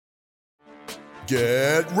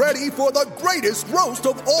Get ready for the greatest roast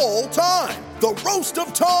of all time, the Roast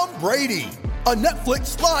of Tom Brady, a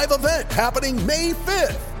Netflix live event happening May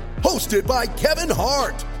 5th. Hosted by Kevin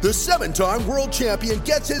Hart, the 7-time world champion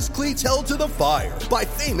gets his cleats held to the fire by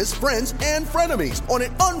famous friends and frenemies on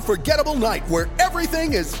an unforgettable night where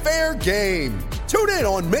everything is fair game. Tune in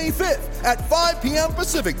on May 5th at 5 p.m.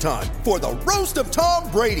 Pacific time for the Roast of Tom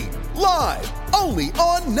Brady, live only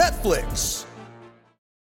on Netflix.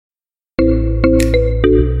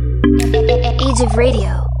 Age of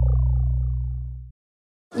Radio.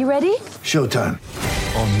 You ready? Showtime.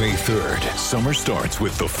 On May 3rd, summer starts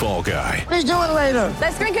with The Fall Guy. Let's do it later.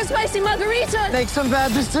 Let's drink a spicy margarita. Make some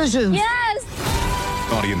bad decisions. Yes.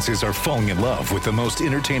 Audiences are falling in love with the most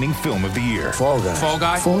entertaining film of the year. Fall Guy. Fall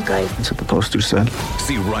Guy? Fall Guy. That's what the poster said.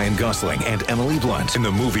 See Ryan Gosling and Emily Blunt in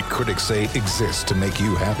the movie critics say exists to make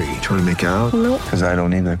you happy. Trying to make it out? Nope. Because I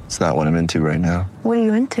don't either. It's not what I'm into right now. What are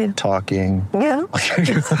you into? Talking. Yeah.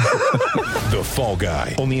 The Fall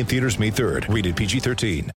Guy. Only in theaters May 3rd. Rated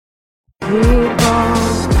PG-13.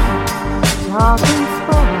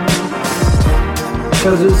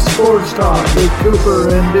 Because it's Sports Talk with Cooper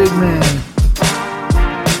and Big Man.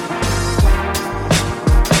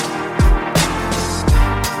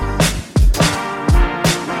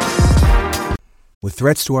 With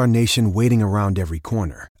threats to our nation waiting around every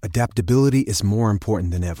corner, adaptability is more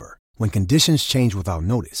important than ever. When conditions change without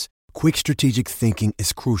notice, quick strategic thinking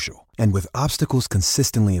is crucial. And with obstacles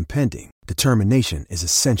consistently impending, determination is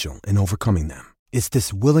essential in overcoming them. It's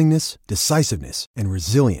this willingness, decisiveness, and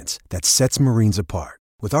resilience that sets Marines apart.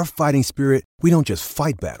 With our fighting spirit, we don't just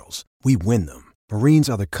fight battles, we win them. Marines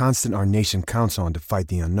are the constant our nation counts on to fight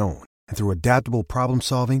the unknown. And through adaptable problem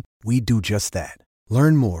solving, we do just that.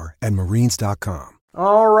 Learn more at marines.com.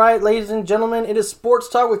 All right, ladies and gentlemen, it is Sports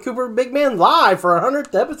Talk with Cooper and Big Man live for our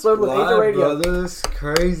 100th episode with Age of Radio. Brother, this is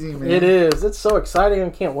crazy, man. It is. It's so exciting. I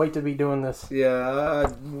can't wait to be doing this. Yeah,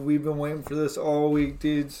 we've been waiting for this all week,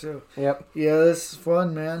 dude. So Yep. yeah, this is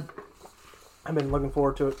fun, man. I've been looking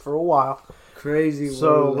forward to it for a while. Crazy.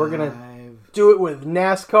 So we're going to do it with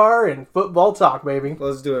NASCAR and football talk, baby.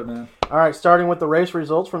 Let's do it, man. All right, starting with the race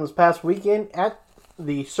results from this past weekend at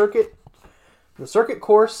the circuit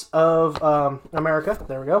course of America.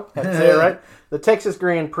 There we go. Had to say it right. The Texas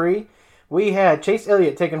Grand Prix. We had Chase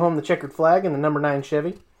Elliott taking home the checkered flag in the number 9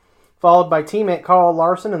 Chevy, followed by teammate Carl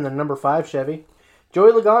Larson in the number 5 Chevy.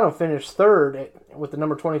 Joey Logano finished third with the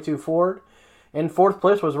number 22 Ford. In fourth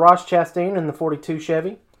place was Ross Chastain in the 42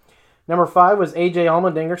 Chevy. Number 5 was AJ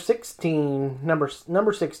Allmendinger,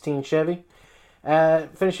 number 16 Chevy.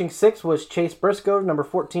 Finishing sixth was Chase Briscoe, number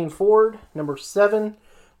 14 Ford. Number 7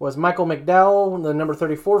 was Michael McDowell, the number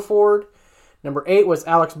 34 Ford. Number 8 was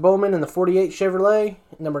Alex Bowman in the 48 Chevrolet.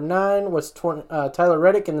 Number 9 was Tyler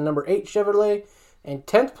Reddick in the number 8 Chevrolet. And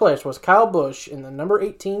 10th place was Kyle Busch in the number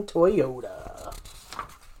 18 Toyota.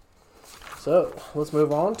 So, let's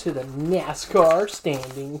move on to the NASCAR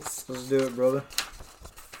standings. Let's do it, brother.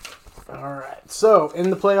 Alright, so in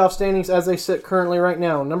the playoff standings as they sit currently right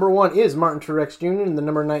now, number 1 is Martin Truex Jr. in the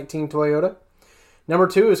number 19 Toyota. Number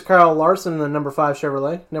 2 is Kyle Larson in the number 5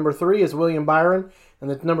 Chevrolet. Number 3 is William Byron in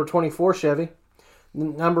the number 24 Chevy.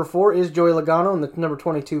 Number 4 is Joey Logano in the number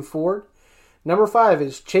 22 Ford. Number 5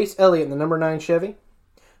 is Chase Elliott in the number 9 Chevy.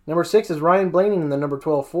 Number 6 is Ryan Blaney in the number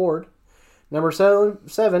 12 Ford. Number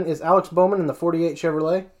 7 is Alex Bowman in the 48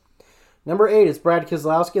 Chevrolet. Number 8 is Brad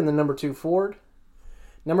Keselowski in the number 2 Ford.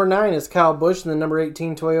 Number 9 is Kyle Busch in the number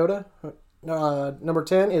 18 Toyota. Number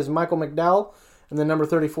 10 is Michael McDowell in the number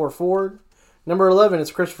 34 Ford. Number 11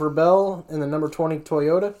 is Christopher Bell in the number 20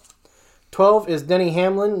 Toyota. 12 is Denny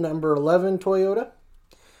Hamlin, number 11 Toyota.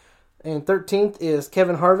 And 13th is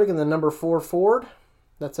Kevin Harvick in the number 4 Ford.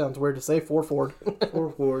 That sounds weird to say, 4 Ford.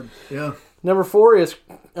 4 Ford, yeah. Number 4 is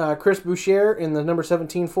Chris Boucher in the number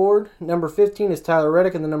 17 Ford. Number 15 is Tyler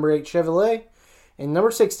Reddick in the number 8 Chevrolet. And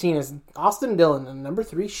number 16 is Austin Dillon in the number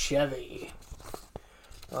 3 Chevy.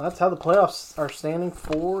 Well, that's how the playoffs are standing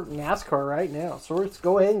for NASCAR right now. So let's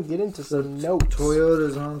go ahead and get into some notes.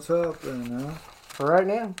 Toyota's on top there now. For right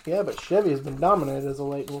now, yeah, but Chevy has been dominant as of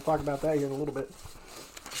late. We'll talk about that here in a little bit.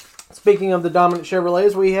 Speaking of the dominant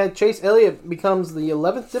Chevrolets, we had Chase Elliott becomes the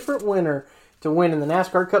 11th different winner to win in the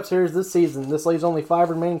NASCAR Cup Series this season. This leaves only 5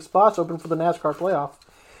 remaining spots open for the NASCAR playoff.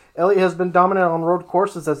 Elliott has been dominant on road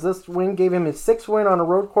courses as this win gave him his 6th win on a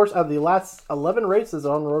road course out of the last 11 races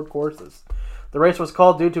on road courses. The race was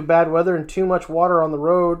called due to bad weather and too much water on the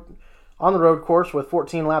road course with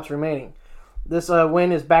 14 laps remaining. This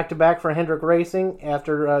win is back-to-back for Hendrick Racing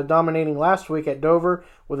after dominating last week at Dover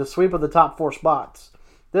with a sweep of the top 4 spots.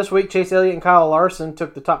 This week, Chase Elliott and Kyle Larson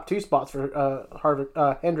took the top 2 spots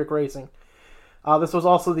for Hendrick Racing. This was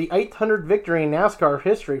also the 800th victory in NASCAR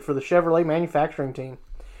history for the Chevrolet manufacturing team.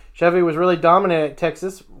 Chevy was really dominant at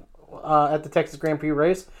Texas, at the Texas Grand Prix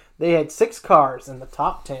race. They had 6 cars in the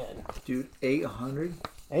top 10. Dude, 800?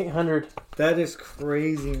 800. That is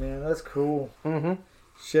crazy, man. That's cool. Mm-hmm.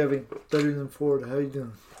 Chevy, better than Ford. How you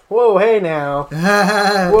doing? Whoa, hey now.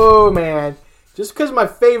 Whoa, man. Just because my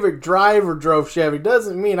favorite driver drove Chevy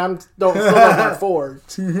doesn't mean I don't still love my Ford.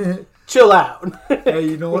 Chill out. Hey,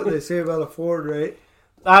 you know what they say about a Ford, right?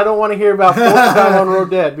 I don't want to hear about Ford time on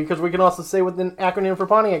Road Dead, because we can also say what the acronym for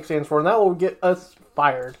Pontiac stands for, and that will get us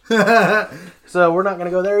fired. So we're not going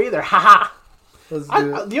to go there either. Ha ha. Let's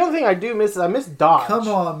do it. The only thing I do miss is I miss Dodge. Come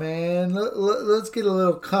on, man. Let's get a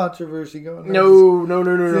little controversy going. No.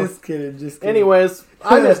 Just kidding. Anyways,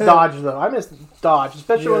 I miss Dodge, though. I miss Dodge,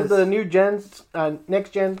 especially with the new gens, next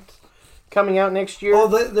gen coming out next year. Oh,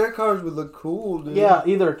 their cars would look cool, dude. Yeah,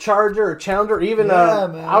 either a Charger or Challenger. Even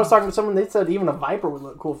man. I was talking to someone, they said even a Viper would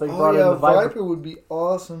look cool if they brought in the Viper. Viper would be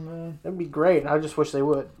awesome, man. That'd be great. I just wish they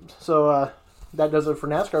would. So that does it for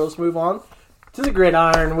NASCAR. Let's move on to the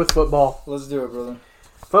gridiron with football. Let's do it, brother.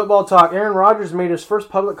 Football talk. Aaron Rodgers made his first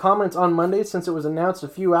public comments on Monday since it was announced a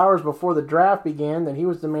few hours before the draft began that he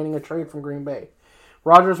was demanding a trade from Green Bay.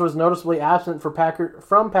 Rodgers was noticeably absent from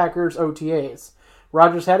Packers OTAs.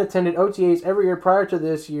 Rodgers had attended OTAs every year prior to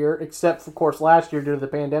this year, except, of course, last year due to the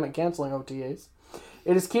pandemic canceling OTAs.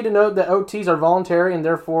 It is key to note that OTs are voluntary, and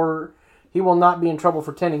therefore he will not be in trouble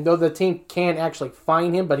for attending, though the team can actually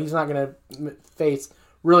fine him, but he's not going to face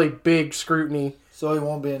really big scrutiny. So he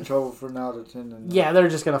won't be in trouble for not attending. Yeah, they're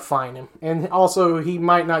just going to fine him. And also, he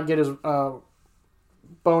might not get his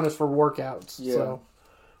bonus for workouts. Yeah. So,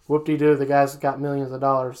 whoop-de-doo, the guy's got millions of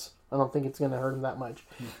dollars. I don't think it's going to hurt him that much.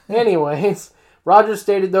 Anyways, Rodgers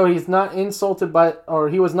stated, though, he was not insulted by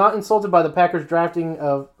the Packers drafting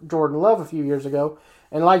of Jordan Love a few years ago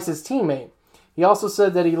and likes his teammate. He also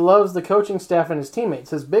said that he loves the coaching staff and his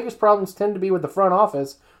teammates. His biggest problems tend to be with the front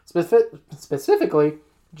office, specifically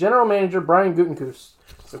General Manager Brian Gutekunst.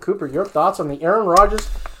 So, Cooper, your thoughts on the Aaron Rodgers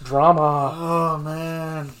drama? Oh,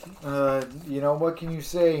 man. What can you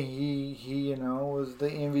say? He was the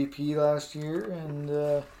MVP last year,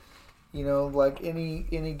 and, like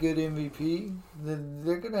any good MVP,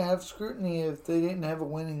 they're going to have scrutiny if they didn't have a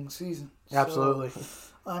winning season. Absolutely. So,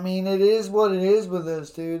 I mean, it is what it is with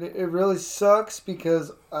this, dude. It really sucks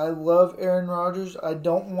because I love Aaron Rodgers. I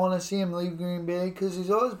don't want to see him leave Green Bay because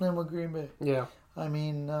he's always been with Green Bay. Yeah. I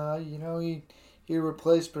mean, he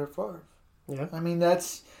replaced Brett Favre. Yeah. I mean,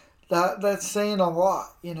 that's saying a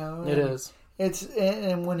lot, It is.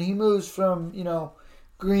 And when he moves from,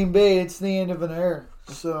 Green Bay, it's the end of an era.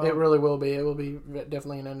 So it really will be. It will be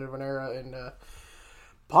definitely an end of an era, and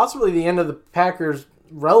possibly the end of the Packers'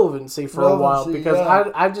 relevancy for a while, because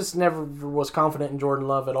I just never was confident in Jordan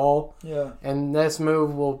Love at all. Yeah. And this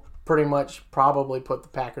move will pretty much probably put the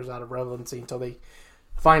Packers out of relevancy until they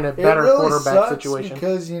find a better quarterback situation.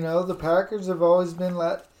 Because, the Packers have always been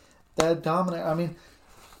that dominant. I mean,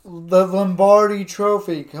 the Lombardi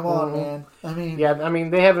Trophy. Come on, man. I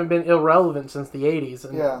mean, they haven't been irrelevant since the 80s.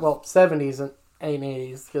 And, 70s and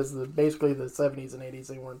 80s, because basically the 70s and 80s,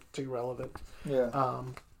 they weren't too relevant. Yeah.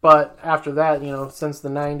 But after that, since the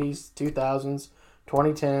 90s, 2000s,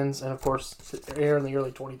 2010s, and of course here in the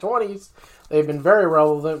early 2020s, they've been very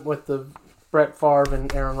relevant with the Brett Favre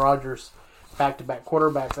and Aaron Rodgers back-to-back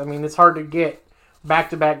quarterbacks. I mean, it's hard to get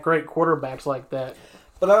back-to-back great quarterbacks like that.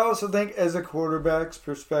 But I also think, as a quarterback's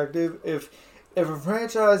perspective, if a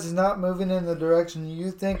franchise is not moving in the direction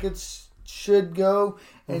you think it should go,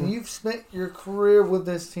 and you've spent your career with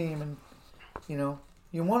this team, and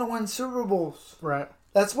you want to win Super Bowls, right?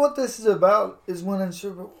 That's what this is about: is winning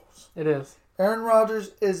Super Bowls. It is. Aaron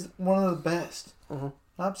Rodgers is one of the best. Mm-hmm.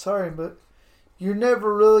 I'm sorry, but you're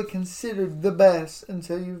never really considered the best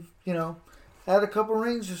until you've had a couple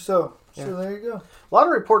rings or so. Yeah. So there you go. A lot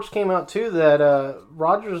of reports came out, too, that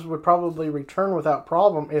Rodgers would probably return without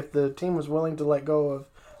problem if the team was willing to let go of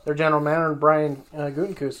their general manager, Brian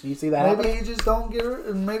Gutekunst. Do you see that happening? Maybe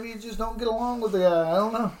you just don't get along with the guy. I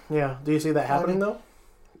don't know. Yeah. Do you see that happening, though?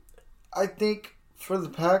 I think for the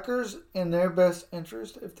Packers, in their best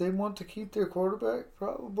interest, if they want to keep their quarterback,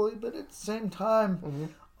 probably. But at the same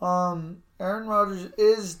time, Aaron Rodgers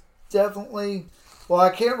is definitely... Well, I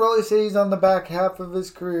can't really say he's on the back half of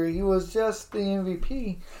his career. He was just the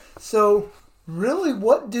MVP. So, really,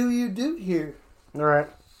 what do you do here? All right.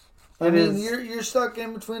 You're stuck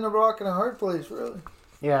in between a rock and a hard place, really.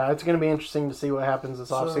 Yeah, it's going to be interesting to see what happens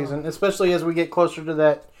this offseason, especially as we get closer to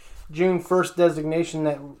that June 1st designation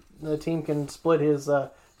that the team can split his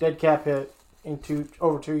dead cap hit into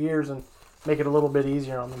over 2 years and make it a little bit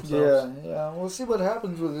easier on themselves. Yeah. We'll see what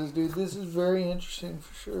happens with this dude. This is very interesting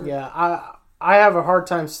for sure. Yeah, I have a hard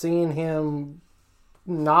time seeing him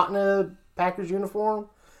not in a Packers uniform,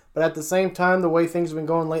 but at the same time, the way things have been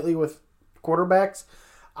going lately with quarterbacks,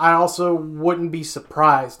 I also wouldn't be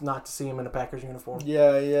surprised not to see him in a Packers uniform.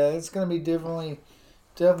 Yeah, it's going to be definitely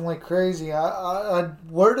crazy.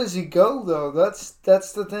 Where does he go though? That's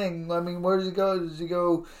the thing. I mean, where does he go? Does he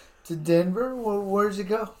go to Denver? Where does he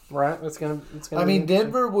go? Right. It's gonna. I mean,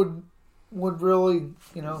 Denver would really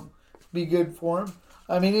be good for him.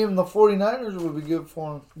 I mean, even the 49ers would be good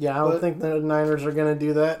for him. Yeah, I don't think the Niners are going to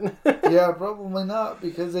do that. Yeah, probably not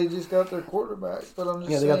because they just got their quarterback. But I'm just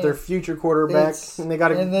saying, they got their future quarterback, and they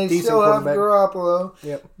got a and they decent still have quarterback. Garoppolo.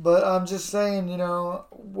 Yep. But I'm just saying,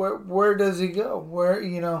 where does he go? Where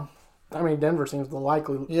I mean, Denver seems the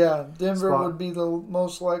likely. Yeah, Denver spot. would be the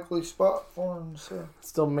most likely spot for him. So. It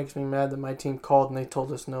still makes me mad that my team called and they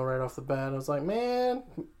told us no right off the bat. I was like, man.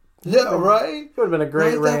 Yeah, right? It would have been a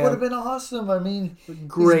great Ram. That would have been awesome. I mean,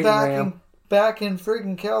 great he's Ram. back in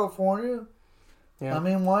freaking California. Yeah. I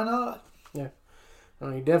mean, why not? Yeah. I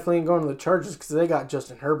mean, he definitely ain't going to the Chargers because they got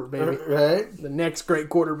Justin Herbert, baby. Right? The next great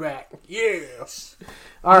quarterback. Yes.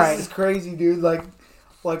 All right. This is crazy, dude. Like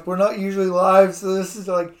we're not usually live, so this is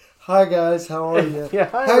like, hi, guys. How are you? Yeah,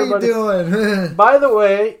 hi, how everybody. you doing? By the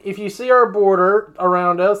way, if you see our border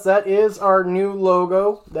around us, that is our new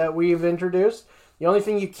logo that we've introduced. The only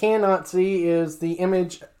thing you cannot see is the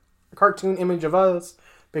cartoon image of us,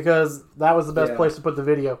 because that was the best place to put the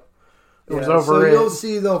video. It was over so it. You'll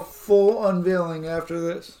see the full unveiling after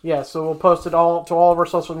this. Yeah, so we'll post it all to all of our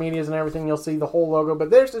social medias and everything. You'll see the whole logo,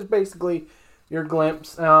 but there's just basically your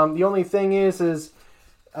glimpse. The only thing is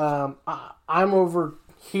I'm over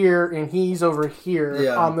here and he's over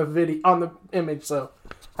here on the video, on the image. So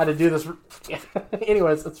I had to do this.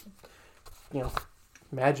 Anyways, it's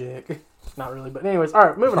magic. Not really, but anyways. All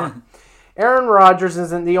right, moving on. Aaron Rodgers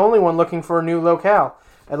isn't the only one looking for a new locale.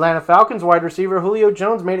 Atlanta Falcons wide receiver Julio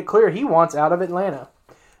Jones made it clear he wants out of Atlanta.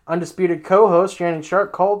 Undisputed co-host Shannon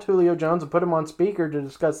Sharp called Julio Jones and put him on speaker to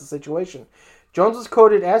discuss the situation. Jones was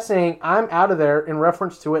quoted as saying, "I'm out of there," in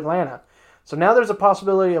reference to Atlanta. So now there's a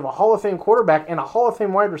possibility of a Hall of Fame quarterback and a Hall of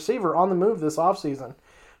Fame wide receiver on the move this offseason.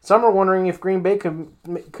 Some are wondering if Green Bay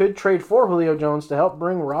could trade for Julio Jones to help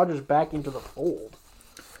bring Rodgers back into the fold.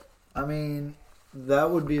 I mean,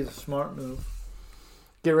 that would be a smart move.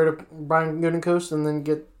 Get rid of Brian Gutekunst and then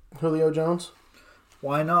get Julio Jones?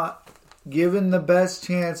 Why not? Given the best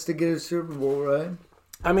chance to get a Super Bowl, right?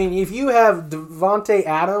 I mean, if you have Devontae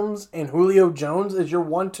Adams and Julio Jones as your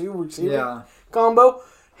 1-2 receiver combo,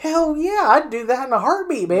 hell yeah, I'd do that in a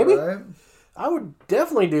heartbeat, baby. Right? I would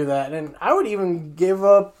definitely do that, and I would even give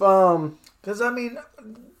up. Because I mean,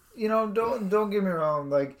 don't get me wrong.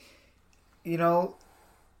 Like, I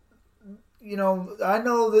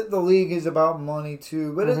know that the league is about money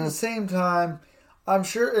too, but at the same time, I'm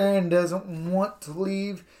sure Aaron doesn't want to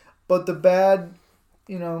leave. But the bad,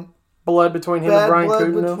 blood between him and Brian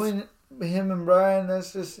Gutekunst. Between him and Brian,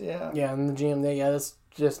 that's just Yeah, and the GM, that's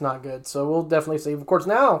just not good. So we'll definitely see. Of course,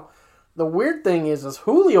 now the weird thing is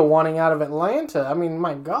Julio wanting out of Atlanta. I mean,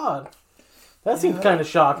 my God, that seems kind of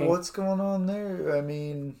shocking. What's going on there? I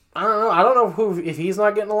mean, I don't know. I don't know if he's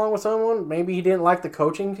not getting along with someone. Maybe he didn't like the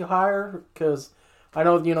coaching hire, because I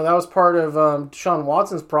know that was part of Deshaun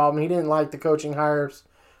Watson's problem. He didn't like the coaching hires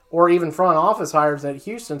or even front office hires at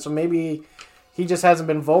Houston. So maybe he just hasn't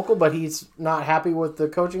been vocal, but he's not happy with the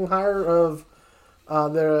coaching hire of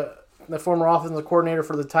the former offensive coordinator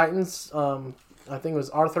for the Titans. I think it was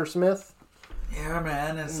Arthur Smith. Yeah,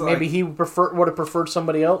 man. It's maybe he would have preferred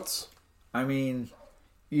somebody else. I mean,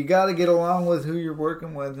 you got to get along with who you're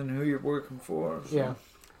working with and who you're working for. So. Yeah.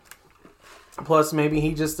 Plus, maybe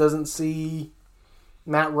he just doesn't see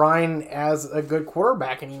Matt Ryan as a good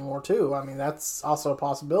quarterback anymore, too. I mean, that's also a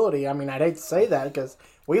possibility. I mean, I'd hate to say that because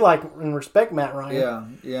we like and respect Matt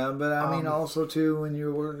Ryan. Yeah, but I mean, also, too, when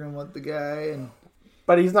you're working with the guy and...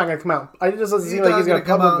 But he's not going to come out. It just doesn't seem like he's going to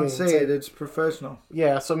come out and say it. It's professional.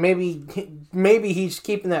 Yeah, so maybe he's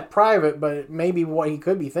keeping that private, but maybe what he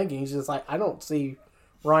could be thinking, he's just like, I don't see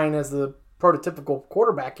Ryan as the prototypical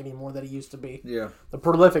quarterback anymore that he used to be. Yeah. The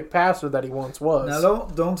prolific passer that he once was. Now,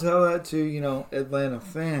 don't tell that to, Atlanta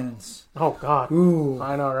fans. Oh, God. Ooh.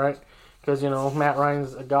 I know, right? Because, Matt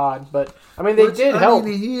Ryan's a god. But, I mean, they did help. I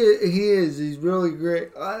mean, he is. He's really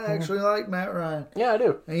great. I actually like Matt Ryan. Yeah, I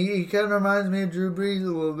do. And he kind of reminds me of Drew Brees a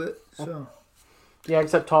little bit. So. Yeah,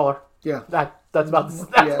 except taller. Yeah. That's about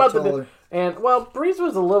the... And, well, Brees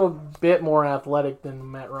was a little bit more athletic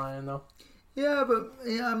than Matt Ryan, though. Yeah, but,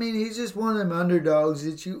 I mean, he's just one of them underdogs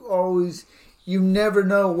that you never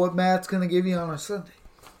know what Matt's going to give you on a Sunday.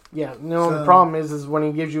 Yeah, the problem is when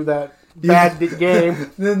he gives you that bad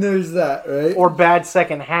game. Then there's that, right? Or bad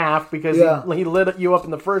second half because he lit you up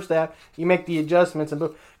in the first half. You make the adjustments. And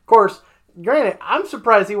of course, granted, I'm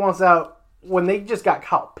surprised he wants out when they just got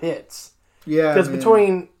Kyle Pitts. Yeah. Because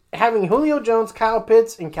between having Julio Jones, Kyle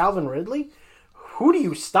Pitts, and Calvin Ridley, who do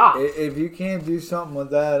you stop? If you can't do something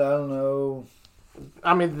with that, I don't know.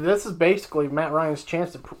 I mean, this is basically Matt Ryan's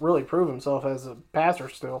chance to really prove himself as a passer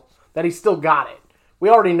still. That he's still got it. We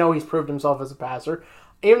already know he's proved himself as a passer.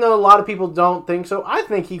 Even though a lot of people don't think so, I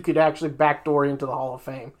think he could actually backdoor into the Hall of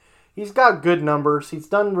Fame. He's got good numbers. He's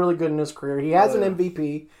done really good in his career. He has an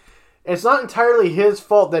MVP. It's not entirely his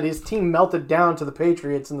fault that his team melted down to the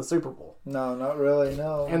Patriots in the Super Bowl. No, not really,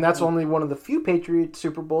 no. And that's only one of the few Patriot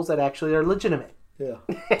Super Bowls that actually are legitimate. Yeah.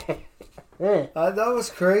 That was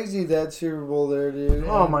crazy, that Super Bowl there, dude.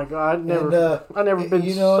 Oh, my God. I've never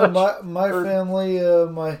been my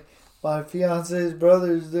family, my fiance's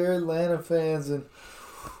brothers, they're Atlanta fans, and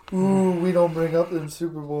we don't bring up them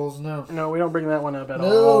Super Bowls, no. No, we don't bring that one up at all.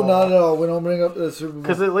 No, not at all. We don't bring up the Super Bowl.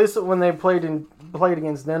 Because at least when they played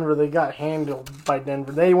against Denver, they got handled by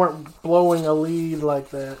Denver. They weren't blowing a lead like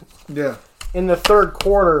that. Yeah. In the third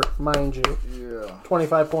quarter, mind you. Yeah.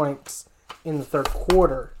 25 points in the third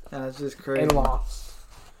quarter. That's just crazy. And lost.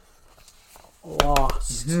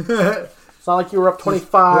 It's not like you were up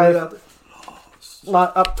 25.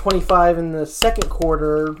 Not up 25 in the second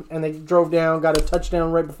quarter, and they drove down, got a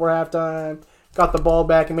touchdown right before halftime, got the ball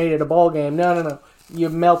back, and made it a ball game. No. You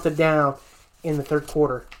melted down in the third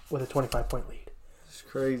quarter with a 25-point lead. It's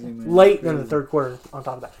crazy, man. Late in the third quarter on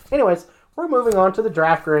top of that. Anyways, we're moving on to the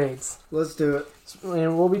draft grades. Let's do it.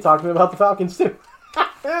 And we'll be talking about the Falcons, too.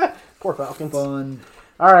 Poor Falcons. Fun.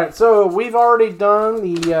 All right, so we've already done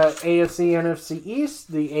the AFC, NFC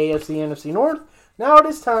East, the AFC, NFC North. Now it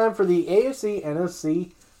is time for the AFC,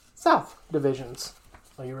 NFC South divisions.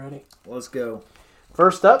 Are you ready? Let's go.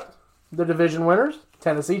 First up, the division winners,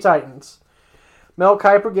 Tennessee Titans. Mel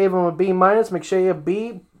Kiper gave them a B-. McShay a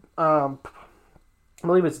B. I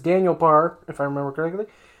believe it's Daniel Parr, if I remember correctly.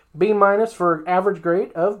 B- for average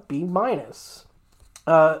grade of B-.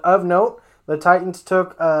 Of note, the Titans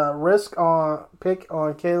took a pick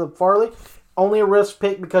on Caleb Farley. Only a risk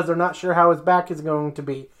pick because they're not sure how his back is going to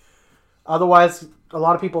be. Otherwise, a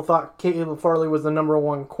lot of people thought Caleb Farley was the number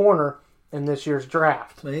one corner in this year's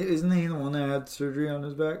draft. Isn't he the one that had surgery on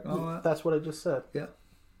his back and all that? That's what I just said. Yeah.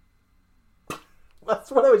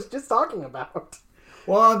 That's what I was just talking about.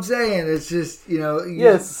 Well, I'm saying, it's just,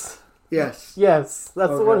 Yes. Yes. Yes.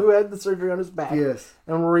 That's the one who had the surgery on his back. Yes.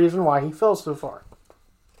 And the reason why he fell so far.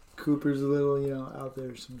 Cooper's a little, out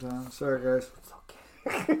there sometimes. Sorry, guys. It's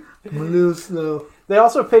okay. I'm a little slow. They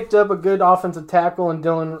also picked up a good offensive tackle in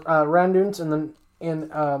Dylan Randuns in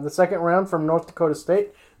the second round from North Dakota State.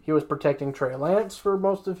 He was protecting Trey Lance for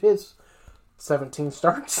most of his 17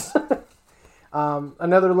 starts.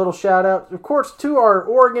 Another little shout out, of course, to our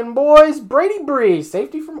Oregon boys, Brady Breeze,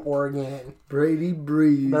 safety from Oregon. Brady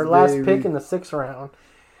Breeze. Their last pick in the 6th round.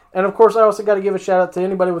 And, of course, I also got to give a shout-out to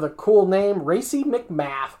anybody with a cool name, Racy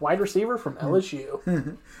McMath, wide receiver from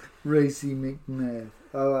LSU. Racy McMath.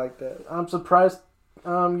 I like that. I'm surprised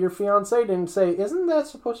your fiancé didn't say, isn't that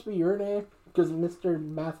supposed to be your name? Because Mr.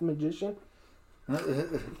 Math Magician?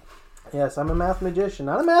 Yes, I'm a math magician,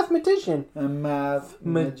 not a mathematician. A math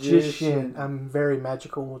magician. I'm very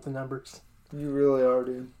magical with the numbers. You really are,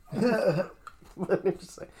 dude. Let me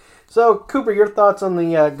just say. So, Cooper, your thoughts on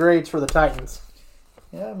the grades for the Titans?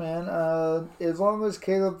 Yeah, man. As long as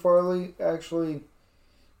Caleb Farley actually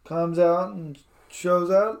comes out and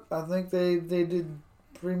shows out, I think they did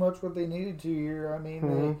pretty much what they needed to here. I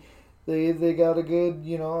mean, they got a good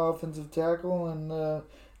offensive tackle and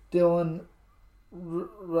Dylan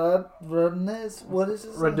Radunz. What is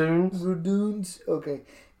his name? Radunz. Okay,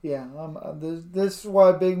 yeah. This is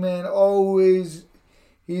why Big Man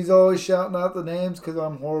he's always shouting out the names because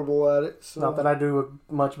I'm horrible at it. So. Not that I do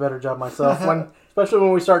a much better job myself. Especially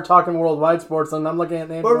when we start talking worldwide sports, and I'm looking at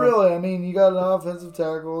names. But really, I mean, you got an offensive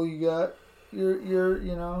tackle, you got your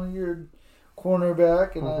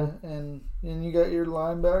cornerback, and you got your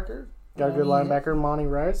linebacker. Got a good linebacker, Monty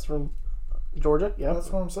Rice from Georgia. Yeah, that's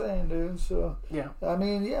what I'm saying, dude. So yeah, I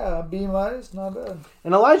mean, B-, not bad.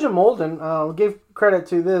 And Elijah Molden, we'll give credit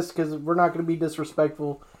to this because we're not going to be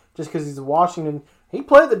disrespectful just because he's in Washington. He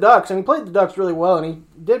played the Ducks, and he played the Ducks really well, and he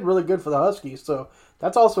did really good for the Huskies. So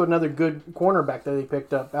that's also another good cornerback that he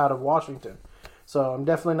picked up out of Washington. So I'm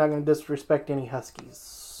definitely not going to disrespect any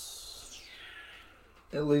Huskies.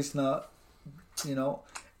 At least not,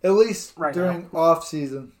 at least right during off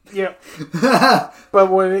season. Yep. But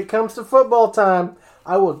when it comes to football time,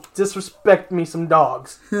 I will disrespect me some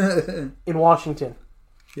dogs in Washington.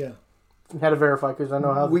 Yeah. Had to verify because I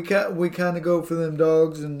know how We kind of go for them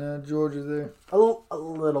dogs in Georgia there. a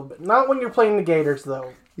little bit. Not when you're playing the Gators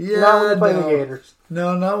though. Yeah, not when you're playing no. the Gators.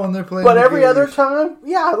 No, not when they're playing. But the every other Gators. time,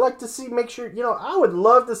 yeah, I'd like to see. Make sure I would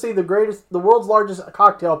love to see the world's largest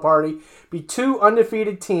cocktail party be two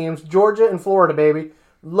undefeated teams, Georgia and Florida, baby.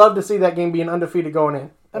 Love to see that game being undefeated going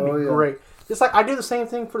in. That'd be great. Just like I do the same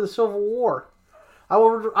thing for the Civil War. I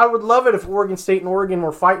would love it if Oregon State and Oregon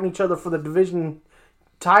were fighting each other for the division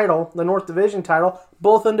title, the North Division title,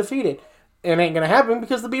 both undefeated. It ain't gonna happen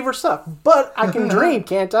because the Beavers suck. But I can dream,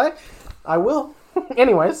 can't I? I will.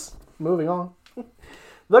 Anyways, moving on.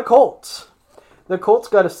 The Colts. The Colts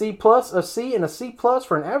got a C+, a C, and a C+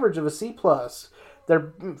 for an average of a C+.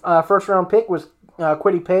 Their first round pick was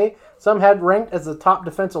Kwity Paye. Some had ranked as the top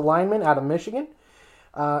defensive lineman out of Michigan.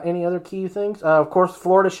 Any other key things? Of course,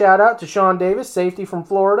 Florida shout out to Sean Davis, safety from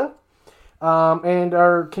Florida. And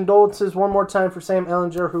our condolences one more time for Sam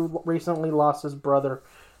Ehlinger, who recently lost his brother,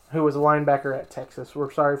 who was a linebacker at Texas.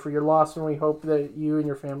 We're sorry for your loss, and we hope that you and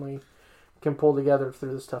your family can pull together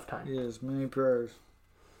through this tough time. Yes, many prayers.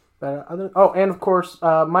 But and of course,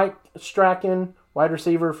 Mike Strachan, wide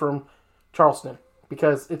receiver from Charleston,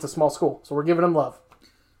 because it's a small school, so we're giving him love.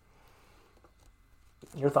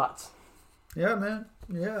 Your thoughts? Yeah, man.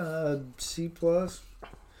 Yeah, C+.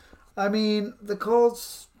 I mean, the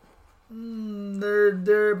Colts,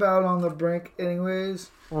 they're about on the brink anyways.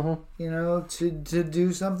 Mm-hmm. To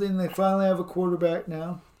do something, they finally have a quarterback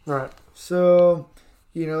now. Right. So,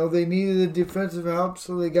 they needed a defensive help,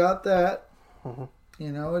 so they got that. Mm-hmm.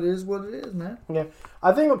 It is what it is, man. Yeah,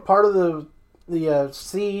 I think a part of the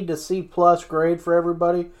C to C+ grade for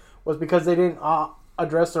everybody was because they didn't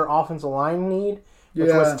address their offensive line need,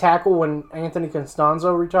 which was tackle when Anthony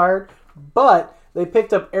Costanzo retired. But they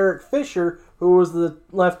picked up Eric Fisher, who was the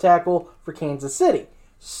left tackle for Kansas City.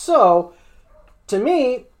 So, to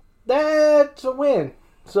me, that's a win.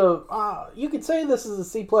 So, you could say this is a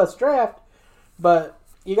C+ draft, but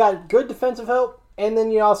you got good defensive help, and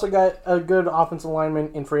then you also got a good offensive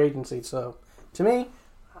lineman in free agency. So, to me,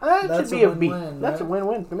 that should be a B. That's a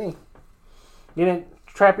win-win to me. You didn't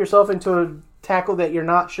trap yourself into a tackle that you're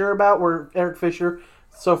not sure about, where Eric Fisher,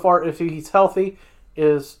 so far, if he's healthy,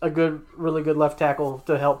 is a really good left tackle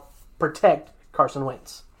to help protect Carson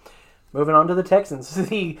Wentz. Moving on to the Texans,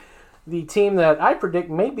 the team that I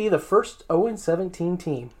predict may be the first 0-17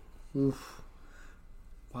 team. Oof.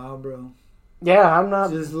 Wow, bro. Yeah, I'm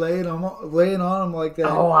not just laying on them like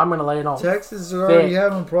that. Oh, I'm gonna lay it on. Texas is already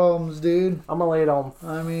having problems, dude. I'm gonna lay it on.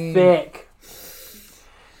 I mean, thick.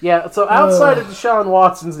 Yeah. So outside of Deshaun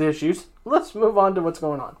Watson's issues, let's move on to what's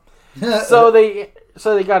going on. So they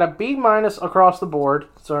got a B- across the board,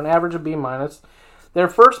 so an average of B-. Their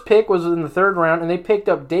first pick was in the third round, and they picked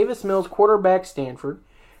up Davis Mills, quarterback, Stanford.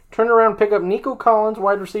 Turned around, pick up Nico Collins,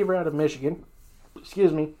 wide receiver out of Michigan.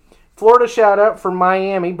 Florida shout out for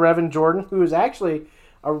Miami, Brevin Jordan, who is actually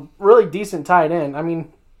a really decent tight end. I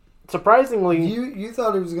mean, surprisingly, you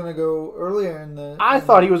thought he was going to go earlier in the. I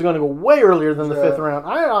thought he was going to go way earlier than the fifth round.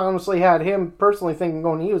 I honestly had him personally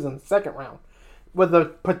thinking he was in the second round, with the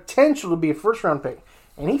potential to be a first round pick,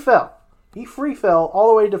 and he fell. He free fell all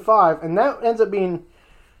the way to 5, and that ends up being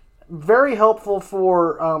very helpful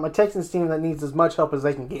for a Texans team that needs as much help as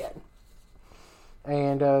they can get.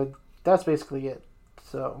 And that's basically it.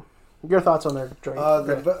 So, your thoughts on their trade?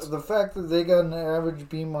 The fact that they got an average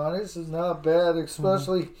B- is not bad,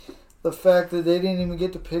 especially the fact that they didn't even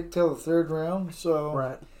get to pick till the third round. So,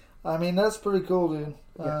 right. I mean, that's pretty cool, dude.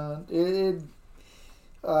 Yeah.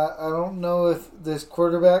 I don't know if this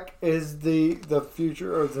quarterback is the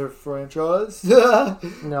future of their franchise.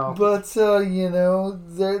 No. But,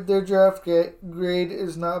 their draft grade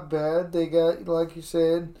is not bad. They got, like you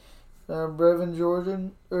said, Brevin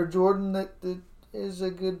Jordan that is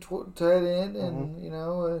a good tight end,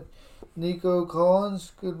 and, Nico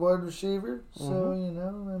Collins, good wide receiver. So,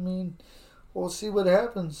 I mean, we'll see what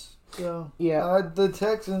happens. So, yeah. The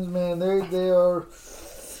Texans, man, they're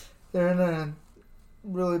in a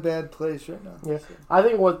really bad place right now. Yeah, I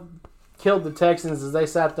think what killed the Texans is they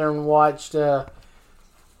sat there and watched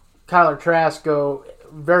Kyler Trask go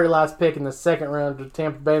very last pick in the second round to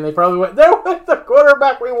Tampa Bay, and they probably went, "There went the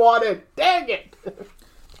quarterback we wanted. Dang it!"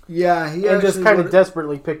 Yeah, he and just kind of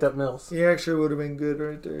desperately picked up Mills. He actually would have been good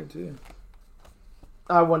right there too.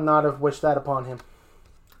 I would not have wished that upon him.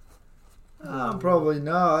 Probably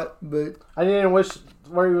not, but I didn't wish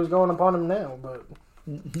where he was going upon him now, but.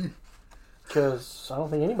 Because I don't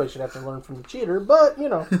think anybody should have to learn from the cheater, but,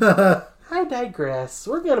 I digress.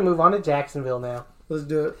 We're going to move on to Jacksonville now. Let's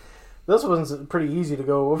do it. This one's pretty easy to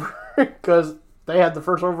go over because they had the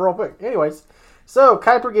first overall pick. Anyways, So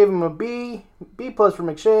Kuiper gave him a B, B plus for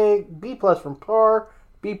McShay, B plus from Parr,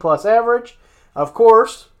 B plus average. Of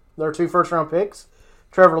course, their 2 first-round picks.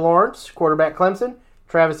 Trevor Lawrence, quarterback Clemson.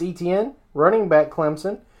 Travis Etienne, running back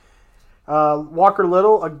Clemson. Walker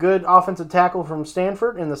Little, a good offensive tackle from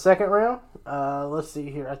Stanford in the 2nd round. Let's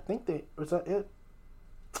see here. I think was that it?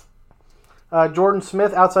 Jordan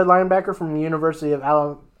Smith, outside linebacker from the University of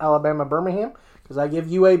Alabama, Birmingham. Because I give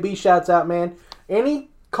UAB shouts out, man. Any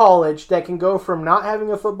college that can go from not having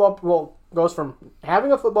a football, goes from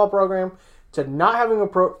having a football program to not having a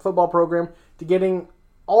football program to getting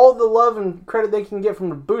all the love and credit they can get from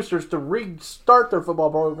the boosters to restart their football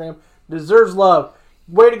program deserves love.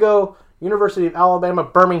 Way to go, University of Alabama,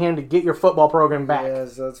 Birmingham, to get your football program back.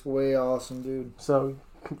 Yes, that's way awesome, dude. So,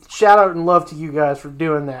 shout out and love to you guys for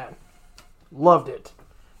doing that. Loved it.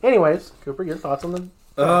 Anyways, Cooper, your thoughts on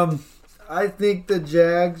the... I think the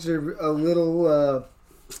Jags are a little...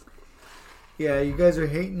 you guys are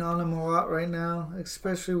hating on them a lot right now,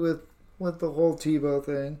 especially with the whole Tebow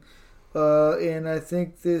thing. And I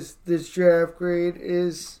think this draft grade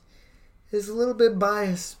is a little bit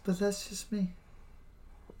biased, but that's just me.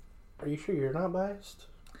 Are you sure you're not biased?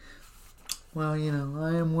 Well, I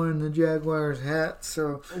am wearing the Jaguars hat,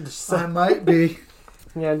 so I might be.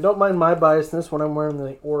 Yeah, don't mind my biasness when I'm wearing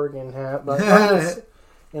the Oregon hat, but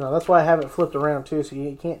that's why I have it flipped around too, so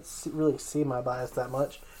you can't really see my bias that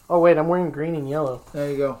much. Oh wait, I'm wearing green and yellow.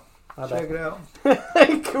 There you go. Check it out.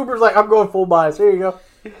 Cooper's like, I'm going full bias. Here you go.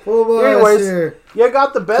 Full bias. Anyways, here. you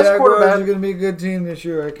got the best Jaguars quarterback. are going to be a good team this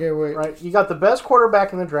year. I can't wait. Right, you got the best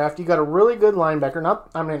quarterback in the draft. You got a really good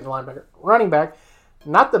linebacker. Running back.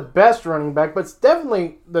 Not the best running back, but it's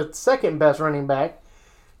definitely the second best running back.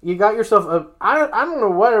 You got yourself I don't know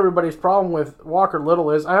what everybody's problem with Walker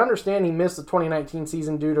Little is. I understand he missed the 2019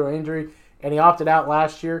 season due to an injury, and he opted out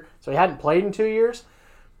last year, so he hadn't played in 2 years.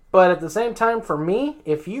 But at the same time, for me,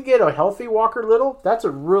 if you get a healthy Walker Little, that's a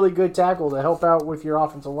really good tackle to help out with your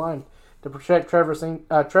offensive line to protect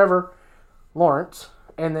Trevor Lawrence.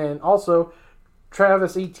 And then also,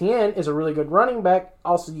 Travis Etienne is a really good running back.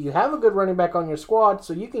 Also, you have a good running back on your squad,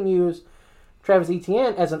 so you can use Travis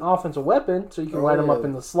Etienne as an offensive weapon, so you can line him up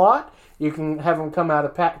in the slot. You can have him come out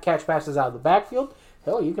of catch passes out of the backfield.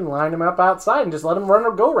 Hell, you can line him up outside and just let him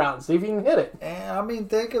run a go route and see if you can hit it. And I mean,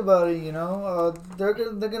 think about it. They're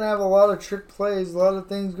gonna have a lot of trick plays, a lot of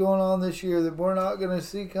things going on this year that we're not gonna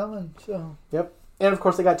see coming. So yep, and of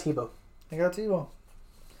course they got Tebow. They got Tebow,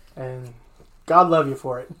 and God love you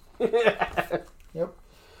for it. Yep.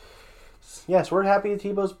 Yes, we're happy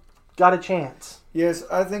Tebow's got a chance. Yes,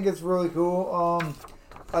 I think it's really cool.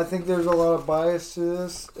 I think there's a lot of bias to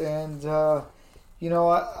this, and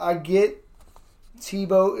I get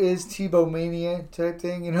Tebow is Tebow mania type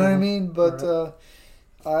thing. You know what I mean? But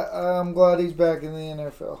I'm glad he's back in the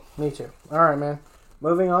NFL. Me too. All right, man.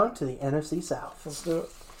 Moving on to the NFC South. Let's do it.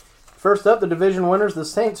 First up, the division winners, the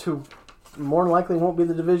Saints, who more than likely won't be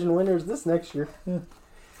the division winners this next year.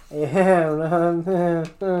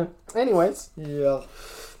 Anyways. Yeah.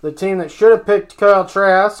 The team that should have picked Kyle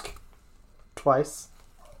Trask twice.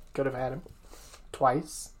 Could have had him.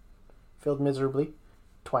 Twice. Failed miserably.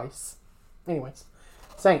 Twice. Anyways.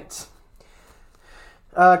 Saints.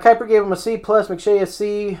 Kuiper gave him a C+, McShay a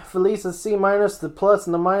C, Felice a C-. The plus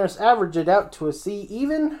and the minus averaged it out to a C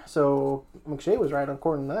even. So McShay was right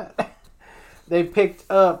according to that. They picked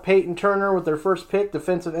up Peyton Turner with their first pick,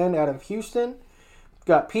 defensive end out of Houston.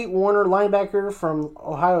 Got Pete Warner, linebacker from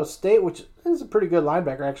Ohio State, which is a pretty good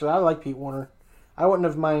linebacker, actually. I like Pete Warner. I wouldn't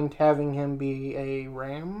have minded having him be a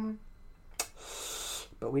Ram,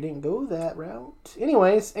 but we didn't go that route.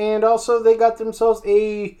 Anyways, and also they got themselves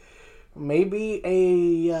maybe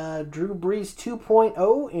a Drew Brees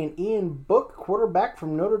 2.0 and Ian Book, quarterback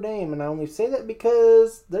from Notre Dame. And I only say that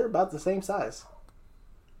because they're about the same size.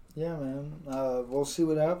 Yeah, man. We'll see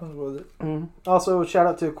what happens with it. Mm-hmm. Also, shout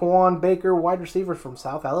out to Quan Baker, wide receiver from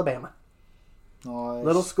South Alabama. Nice.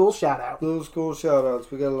 Little school shout out. Little school shout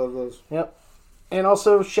outs. We gotta love those. Yep. And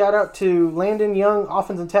also shout out to Landon Young,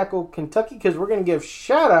 offensive tackle, Kentucky, because we're going to give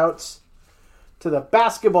shout outs to the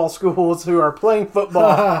basketball schools who are playing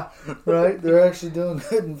football. Right? They're actually doing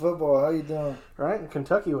good in football. How you doing? Right? And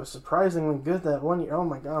Kentucky was surprisingly good that one year. Oh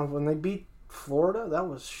my God. When they beat Florida, that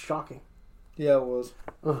was shocking. Yeah, it was.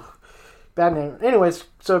 Ugh. Bad name. Anyways,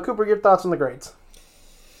 so Cooper, your thoughts on the grades?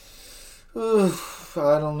 Oof,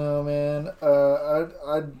 I don't know, man.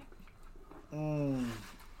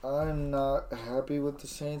 I'm not happy with the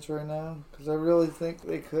Saints right now because I really think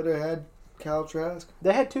they could have had Kyle Trask.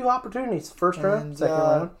 They had two opportunities. First round, second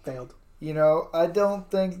round, failed. I don't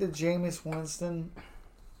think that Jameis Winston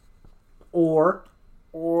or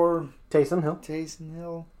Taysom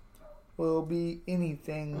Hill will be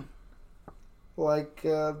anything like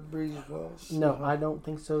Breeze was. So. No, I don't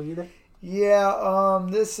think so either. Yeah,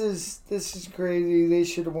 this is crazy. They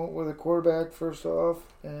should have went with a quarterback first off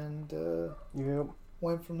and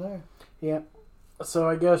went from there. Yeah. So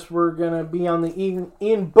I guess we're gonna be on the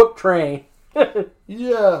Ian Book train.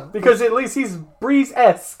 Yeah, because at least he's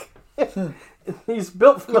Breeze-esque. He's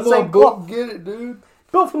built from the same go cloth. Get it, dude.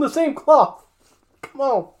 Built from the same cloth. Come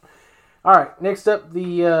on. All right. Next up,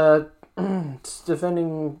 the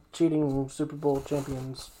defending, cheating Super Bowl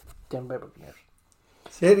champions, Tampa Bay Buccaneers.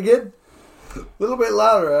 Say it again. A little bit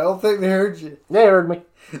louder. I don't think they heard you. They heard me.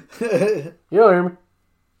 You don't hear me.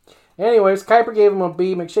 Anyways, Kuiper gave him a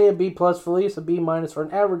B, McShay a B+, Felice a B- for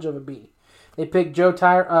an average of a B. They picked Joe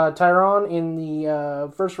Tyrone in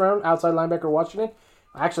the first round, outside linebacker, Washington.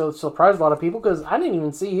 Actually, it surprised a lot of people because I didn't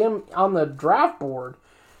even see him on the draft board,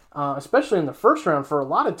 especially in the first round for a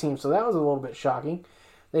lot of teams, so that was a little bit shocking.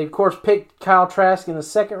 They, of course, picked Kyle Trask in the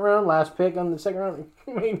second round, last pick on the second round.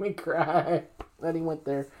 It made me cry that he went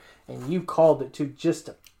there, and you called it, too, just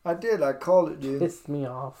to I did. I called it, dude. piss me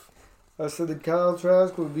off. I said that Kyle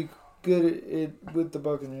Trask would be good at it with the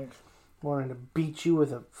Buccaneers. Wanting to beat you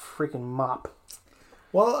with a freaking mop.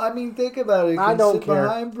 Well, I mean, think about it. He I can don't sit care.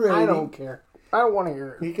 behind Brady. I don't care. I don't want to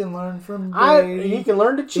hear it. He can learn from Brady. He can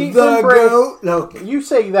learn to cheat the from Brady. GOAT. No. You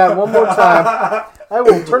say that one more time. I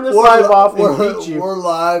will turn this live off and beat you. We're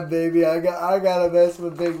live, baby. I got to mess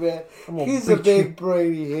with Big Man. He's a big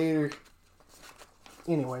Brady hater.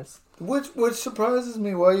 Anyways. Which surprises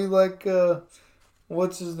me. Why you like,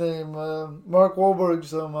 what's his name? Mark Wahlberg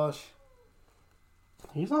so much.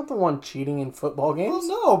 He's not the one cheating in football games.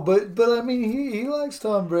 Well, no, but I mean, he likes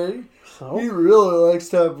Tom Brady. So? He really likes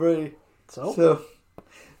Tom Brady. So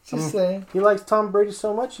just saying. He likes Tom Brady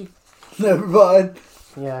so much, he... Never mind.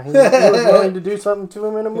 Yeah, he was willing to do something to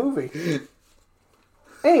him in a movie.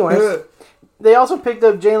 Anyways, they also picked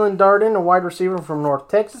up Jalen Darden, a wide receiver from North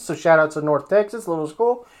Texas, so shout out to North Texas, little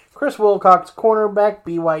school. Chris Wilcox, cornerback,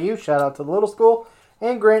 BYU, shout out to the little school.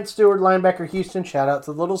 And Grant Stewart, linebacker, Houston, shout out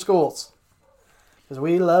to the little schools. Because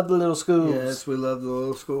we love the little schools. Yes, we love the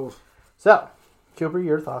little schools. So, Cooper,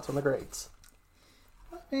 your thoughts on the grades?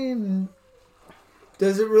 I mean,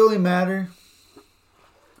 does it really matter?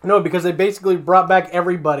 No, because they basically brought back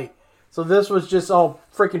everybody. So this was just all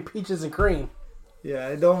freaking peaches and cream. Yeah,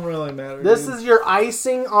 it don't really matter. This is your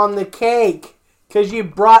icing on the cake. Because you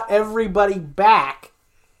brought everybody back.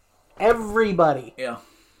 Everybody. Yeah.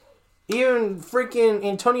 Even freaking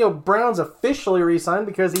Antonio Brown's officially re-signed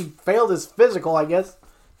because he failed his physical, I guess,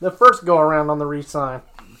 the first go-around on the re-sign.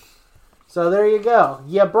 So there you go.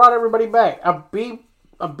 You brought everybody back. A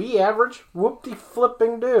B average?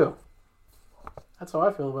 Whoop-de-flipping-do. That's how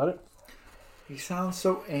I feel about it. You sound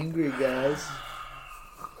so angry, guys.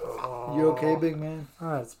 You okay, big man?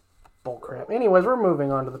 That's bullcrap. Anyways, we're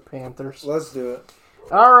moving on to the Panthers. Let's do it.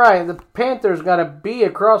 All right, the Panthers got a B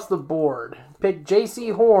across the board. Picked J.C.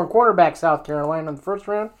 Horn, cornerback, South Carolina in the first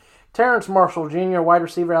round. Terrence Marshall Jr., wide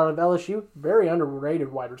receiver out of LSU. Very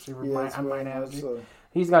underrated wide receiver, I might add.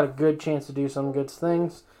 He's got a good chance to do some good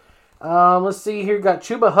things. Let's see here. Got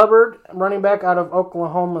Chuba Hubbard, running back out of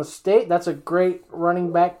Oklahoma State. That's a great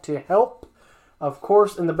running back to help. Of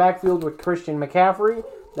course, in the backfield with Christian McCaffrey.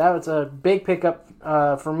 That was a big pickup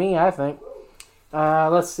for me, I think.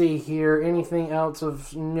 Let's see here. Anything else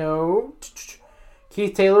of note?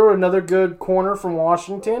 Keith Taylor, another good corner from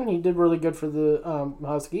Washington. He did really good for the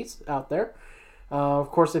Huskies out there. Of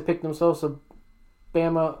course, they picked themselves a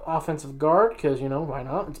Bama offensive guard because, why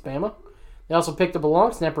not? It's Bama. They also picked up a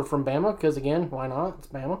long snapper from Bama because, again, why not? It's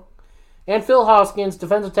Bama. And Phil Hoskins,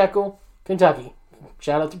 defensive tackle, Kentucky.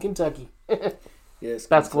 Shout out to Kentucky. Yes,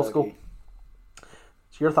 basketball school.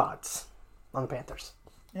 So your thoughts on the Panthers?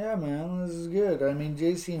 Yeah, man, this is good. I mean,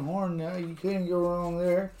 J.C. Horn, you couldn't go wrong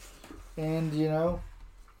there. And,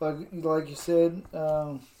 like you said,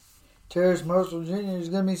 Terrence Marshall Jr. is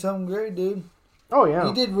going to be something great, dude. Oh, yeah.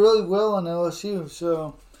 He did really well on LSU,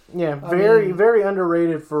 so... Yeah, very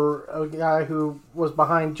underrated for a guy who was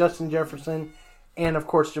behind Justin Jefferson and, of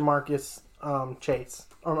course, Jamar Chase. Jamar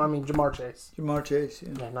Chase, yeah.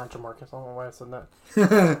 Yeah, not Jamarcus. I don't know why I said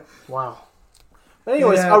that. Wow. But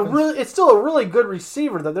anyways, it's still a really good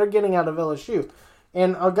receiver that they're getting out of LSU.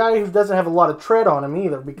 And a guy who doesn't have a lot of tread on him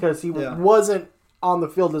either because he wasn't on the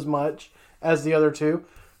field as much as the other two.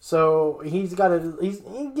 So he gets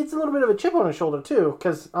a little bit of a chip on his shoulder too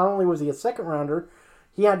because not only was he a second rounder,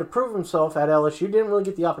 he had to prove himself at LSU. Didn't really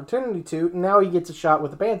get the opportunity to. Now he gets a shot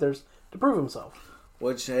with the Panthers to prove himself.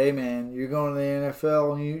 Which, hey man, you're going to the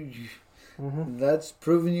NFL and That's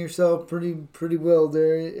proving yourself pretty well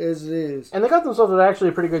there as it is. And they got themselves actually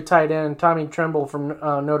a pretty good tight end, Tommy Tremble from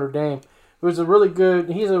Notre Dame, who's a really good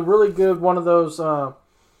one of those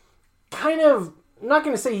kind of, I'm not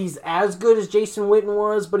going to say he's as good as Jason Witten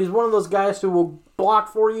was, but he's one of those guys who will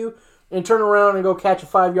block for you and turn around and go catch a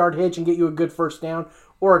 5-yard hitch and get you a good first down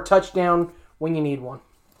or a touchdown when you need one.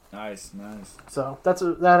 Nice. So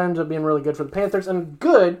that ends up being really good for the Panthers and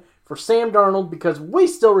good for Sam Darnold because we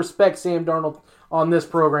still respect Sam Darnold on this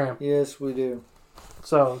program. Yes, we do.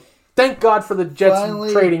 So thank God for the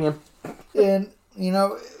Jets trading him. And,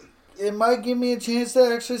 it might give me a chance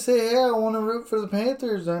to actually say, hey, I want to root for the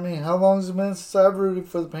Panthers. I mean, how long has it been since I've rooted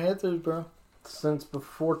for the Panthers, bro? Since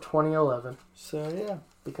before 2011. So, yeah.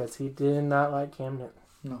 Because he did not like Cam Newton.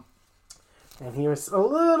 No. And he was a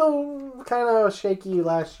little kind of shaky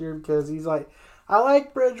last year because he's like, I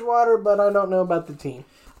like Bridgewater, but I don't know about the team.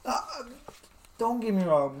 Don't get me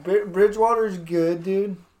wrong. Bridgewater's good,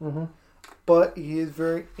 dude. Mm-hmm. But he is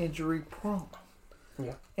very injury prone.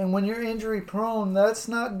 Yeah. And when you're injury prone, that's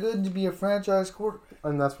not good to be a franchise quarterback.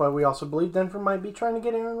 And that's why we also believe Denver might be trying to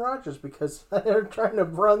get Aaron Rodgers because they're trying to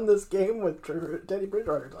run this game with Teddy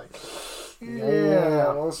Bridgewater. Like,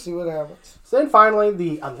 yeah, we'll see what happens. So then finally,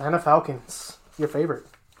 the Atlanta Falcons, your favorite.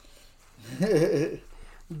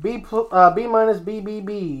 B minus,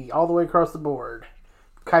 BBB, all the way across the board.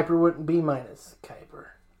 Kuiper went B minus. Kuiper,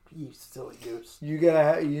 you silly goose. You gotta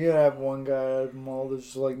have one guy out of them all that's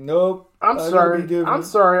just like, nope. I'm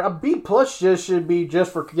sorry. A B plus just should be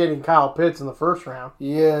just for getting Kyle Pitts in the first round.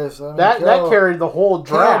 Yes, I mean, that carried the whole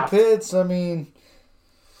draft. Kyle Pitts, I mean,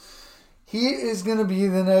 he is going to be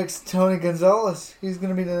the next Tony Gonzalez. He's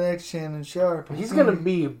going to be the next Shannon Sharp. He's going to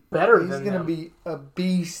be better than He's going to be a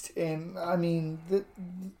beast, and I mean,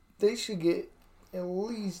 they should get at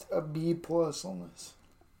least a B plus on this.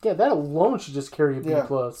 Yeah, that alone should just carry a B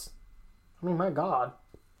plus. I mean, my God.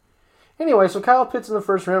 Anyway, so Kyle Pitts in the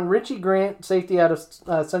first round. Richie Grant, safety out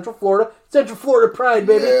of Central Florida. Central Florida pride,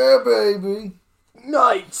 baby. Yeah, baby.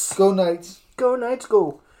 Knights. Go Knights. Go Knights,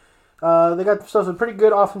 go. They got themselves a pretty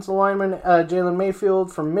good offensive lineman, Jalen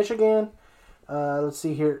Mayfield from Michigan. Let's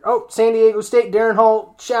see here. Oh, San Diego State, Darren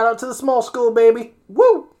Hall. Shout out to the small school, baby.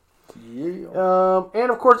 Woo! Yeah. And,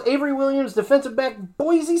 of course, Avery Williams, defensive back,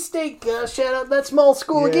 Boise State. Shout out that small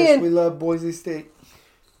school again. We love Boise State.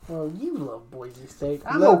 Oh, you love Boise State.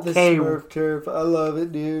 I'm love okay. The Smurf turf. I love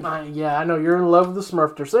it, dude. Yeah, I know. You're in love with the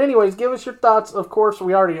Smurf turf. So, anyways, give us your thoughts. Of course,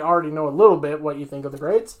 we already know a little bit what you think of the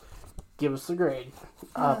grades. Give us the grade.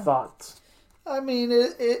 Thoughts. I mean,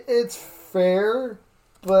 it's fair,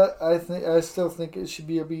 but I still think it should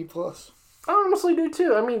be a B plus. I honestly do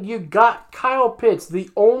too. I mean, you got Kyle Pitts, the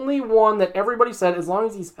only one that everybody said, as long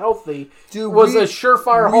as he's healthy, was a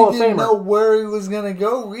surefire Hall of Famer. We didn't know where he was going to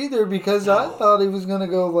go either because I thought he was going to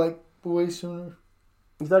go like way sooner.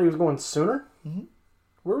 You thought he was going sooner? Mm-hmm.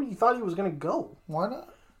 Where you thought he was going to go? Why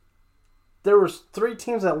not? There was 3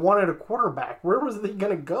 teams that wanted a quarterback. Where was he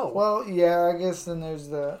going to go? Well, yeah, I guess then there's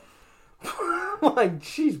that. Like,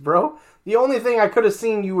 jeez, bro. The only thing I could have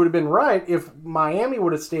seen you would have been right if Miami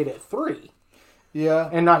would have stayed at 3. Yeah.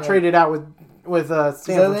 And not traded out with San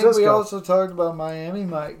Francisco. I think we also talked about Miami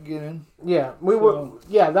might get in. Yeah,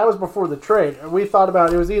 that was before the trade. We thought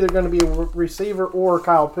about it was either going to be a receiver or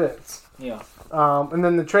Kyle Pitts. Yeah. And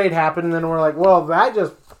then the trade happened, and then we're like, well, that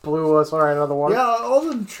just blew us. All right, another one. Yeah, all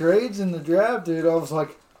the trades in the draft, dude. I was like,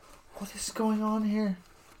 what is going on here?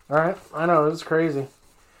 All right, I know it's crazy.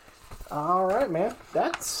 All right, man.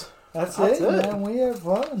 That's it, man. We had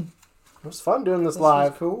fun. It was fun doing this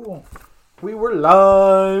live. Cool. We were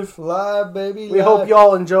live. Live, baby. We hope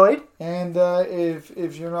y'all enjoyed. And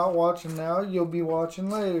if you're not watching now, you'll be watching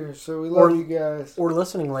later. So we love you guys. Or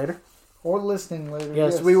listening later.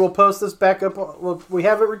 Yes, we will post this back up. We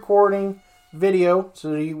have it recording video,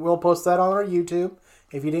 so we will post that on our YouTube.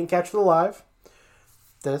 If you didn't catch the live,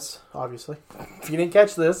 obviously. If you didn't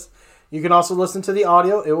catch this, you can also listen to the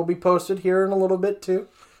audio. It will be posted here in a little bit too.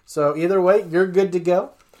 So either way, you're good to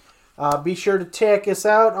go. Be sure to check us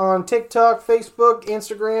out on TikTok, Facebook,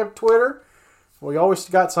 Instagram, Twitter. We always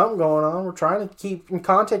got something going on. We're trying to keep in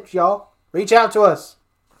contact with y'all. Reach out to us.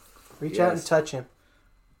 Reach out and touch him.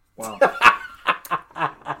 Wow.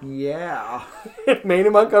 Yeah. It made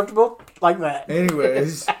him uncomfortable like that.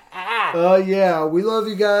 Anyways. We love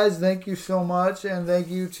you guys. Thank you so much. And thank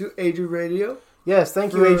you to Asia Radio. Yes,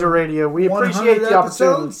 thank you, Asia Radio. We appreciate the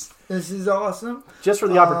opportunity. This is awesome. Just for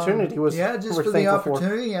the opportunity just for the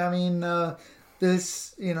opportunity. I mean,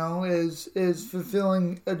 this, is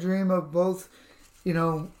fulfilling a dream of both,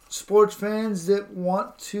 sports fans that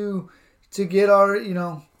want to get our,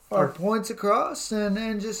 our points across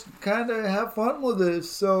and just kind of have fun with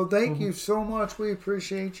this. So thank you so much. We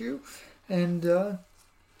appreciate you. And,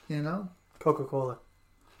 Coca-Cola.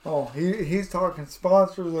 Oh, he's talking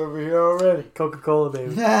sponsors over here already. Coca-Cola,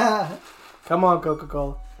 baby. Come on,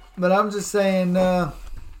 Coca-Cola. But I'm just saying,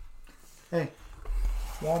 hey,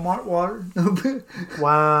 Walmart water.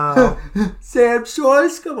 Wow. Sam's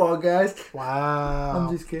Choice. Come on, guys. Wow.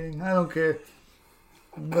 I'm just kidding. I don't care.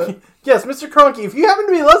 But yes, Mr. Cronky, if you happen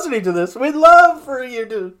to be listening to this, we'd love for you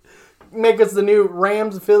to make us the new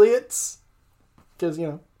Rams affiliates. Because,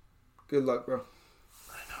 good luck, bro.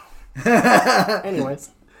 I know. Anyways.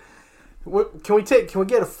 Can we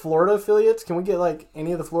get a Florida affiliates? Can we get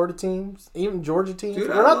any of the Florida teams, even Georgia teams? Dude,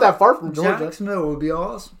 we're not that far from Georgia. Jacksonville would be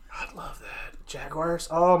awesome. I'd love that. Jaguars.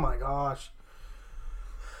 Oh my gosh.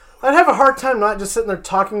 I'd have a hard time not just sitting there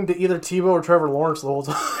talking to either Tebow or Trevor Lawrence the whole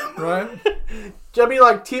time. Right? I'd be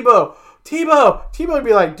like, Tebow would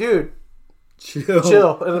be like, dude,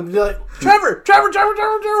 chill. And I'd be like, Trevor.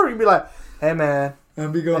 You'd be like, hey man,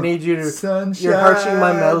 and be going, I need you to. sunshine, you're harshing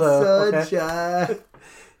my mellow. Sunshine. Okay?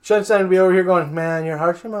 Sunshine would be over here going, man, you're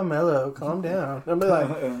harshing my mellow. Calm down. I'd be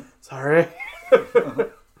like, sorry.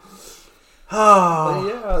 But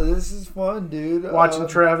yeah, this is fun, dude. Watching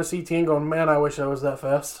Travis Etienne going, man, I wish I was that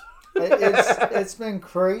fast. It's been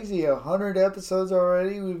crazy. 100 episodes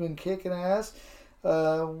already. We've been kicking ass.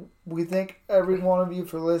 We thank every one of you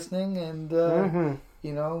for listening and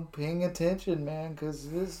paying attention, man, because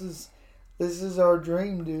this is our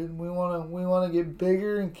dream, dude. We wanna get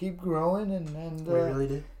bigger and keep growing and we really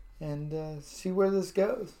do. And see where this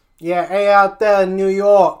goes. Yeah, hey out there in New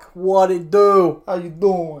York, what it do? How you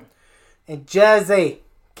doing? And Jersey,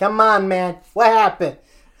 come on, man. What happened?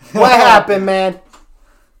 What happened, man?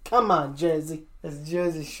 Come on, Jersey. It's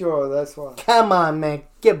Jersey Shore, that's why. Come on, man.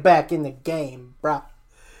 Get back in the game, bro.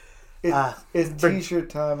 It's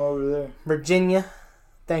t-shirt time over there. Virginia,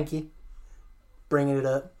 thank you. Bringing it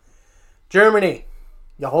up. Germany.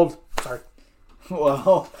 Sorry.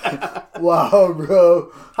 Wow. Wow,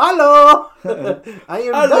 bro. Hello. I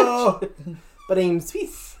am Hello. Dutch. But I'm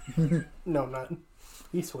Swiss. No, I'm not.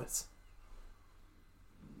 He's Swiss.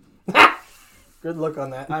 Good look on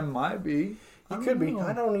that. I might be. You could be.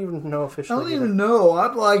 I don't even know officially. I don't even know.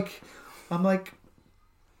 I'm like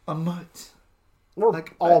a mutt. We're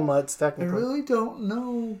all mutts, technically. I really don't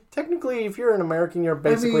know. Technically, if you're an American, you're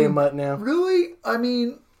basically a mutt now. Really? I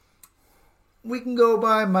mean, we can go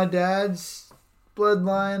by my dad's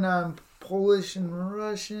bloodline. I'm Polish and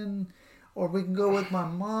Russian. Or we can go with my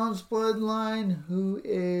mom's bloodline, who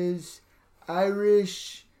is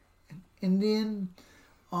Irish and Indian.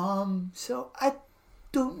 So I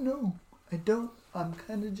don't know. I'm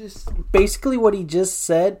kind of just... Basically what he just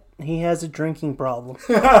said, he has a drinking problem.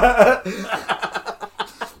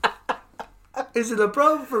 Is it a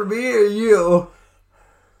problem for me or you?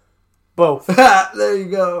 Both. There you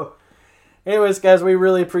go. Anyways, guys, we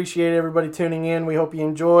really appreciate everybody tuning in. We hope you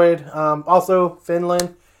enjoyed. Also,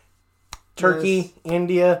 Finland, Turkey, yes.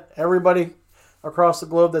 India, everybody across the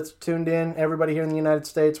globe that's tuned in, everybody here in the United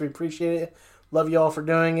States, we appreciate it. Love you all for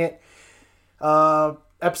doing it.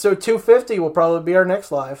 Episode 250 will probably be our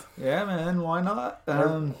next live. Yeah, man. Why not?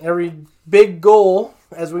 Every big goal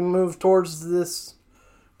as we move towards this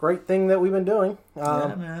great thing that we've been doing.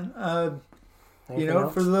 Yeah, man.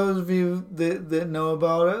 For those of you that know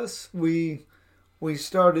about us, we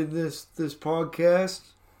started this podcast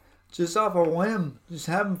just off a whim, just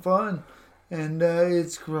having fun, and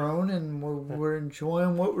it's grown, and we're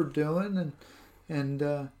enjoying what we're doing,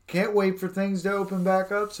 and can't wait for things to open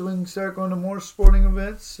back up so we can start going to more sporting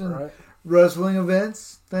events and wrestling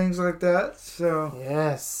events, things like that. So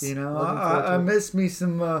yes, I miss me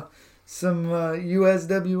some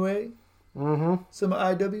USWA, some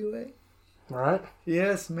IWA. Right.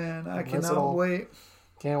 Yes, man. I cannot wait.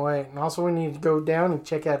 Can't wait. And also we need to go down and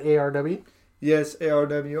check out ARW. Yes,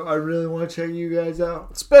 ARW. I really want to check you guys out.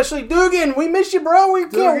 Especially Dugan. We miss you, bro. We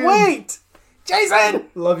can't wait. Jason.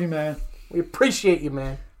 Love you, man. We appreciate you,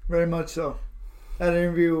 man. Very much so. That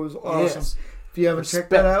interview was awesome. Yes. If you haven't checked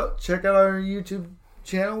that out, check out our YouTube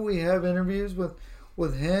channel. We have interviews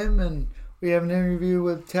with him, and we have an interview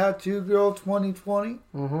with Tattoo Girl 2020.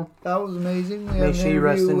 Mm-hmm. That was amazing. May she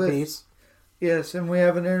rest in peace. Yes, and we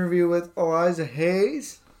have an interview with Eliza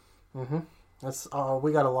Hayes. Mm-hmm.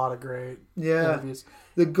 We got a lot of great interviews.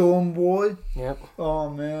 The Golden Boy. Yep. Oh,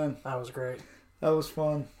 man. That was great. That was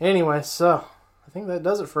fun. Anyway, so I think that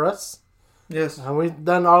does it for us. Yes. We've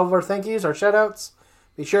done all of our thank yous, our shout outs.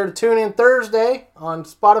 Be sure to tune in Thursday on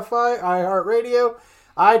Spotify, iHeartRadio,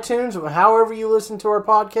 iTunes, however you listen to our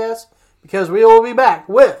podcast, because we will be back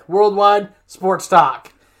with Worldwide Sports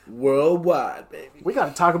Talk. Worldwide, baby. We got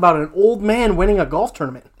to talk about an old man winning a golf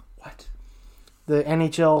tournament. What? The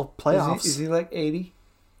NHL playoffs. Is he like 80?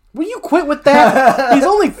 Will you quit with that? He's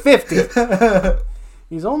only 50.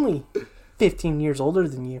 He's only 15 years older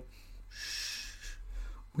than you.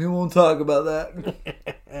 We won't talk about that.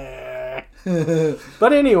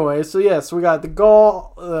 But anyway, so yes, we got the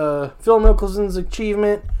goal, Phil Mickelson's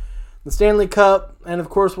achievement, the Stanley Cup, and of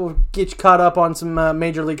course we'll get you caught up on some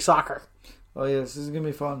Major League Soccer. Oh, yes, this is going to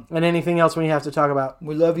be fun. And anything else we have to talk about.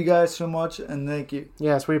 We love you guys so much, and thank you.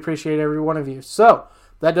 Yes, we appreciate every one of you. So,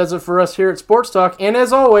 that does it for us here at Sports Talk. And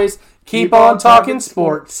as always, keep on talking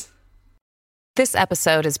sports. This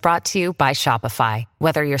episode is brought to you by Shopify.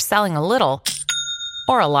 Whether you're selling a little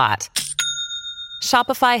or a lot,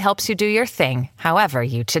 Shopify helps you do your thing, however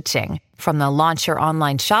you cha-ching. From the launch your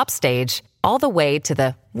online shop stage, all the way to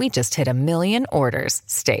the we just hit 1 million orders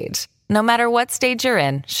stage. No matter what stage you're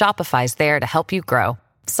in, Shopify's there to help you grow.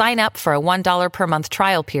 Sign up for a $1 per month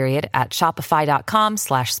trial period at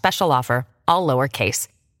shopify.com/special offer, all lowercase.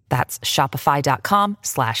 That's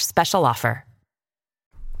shopify.com/special offer.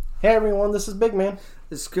 Hey everyone, this is Big Man.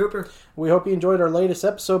 This is Cooper. We hope you enjoyed our latest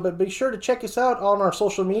episode, but be sure to check us out on our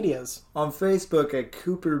social medias. On Facebook at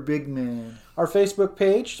Cooper Big Man. Our Facebook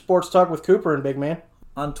page, Sports Talk with Cooper and Big Man.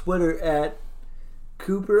 On Twitter at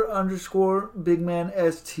Cooper_Big Man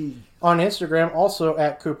ST. On Instagram, also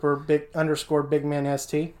at Cooper_Big Man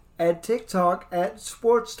ST. At TikTok at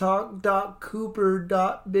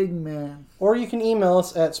sportstalk.cooper.bigman. Or you can email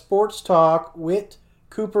us at sportstalk with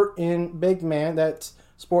Cooper in Big Man. That's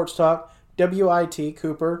sportstalk, WIT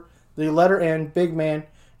Cooper, the letter N, Big Man,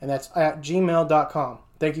 and that's at gmail.com.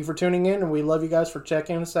 Thank you for tuning in, and we love you guys for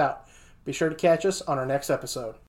checking us out. Be sure to catch us on our next episode.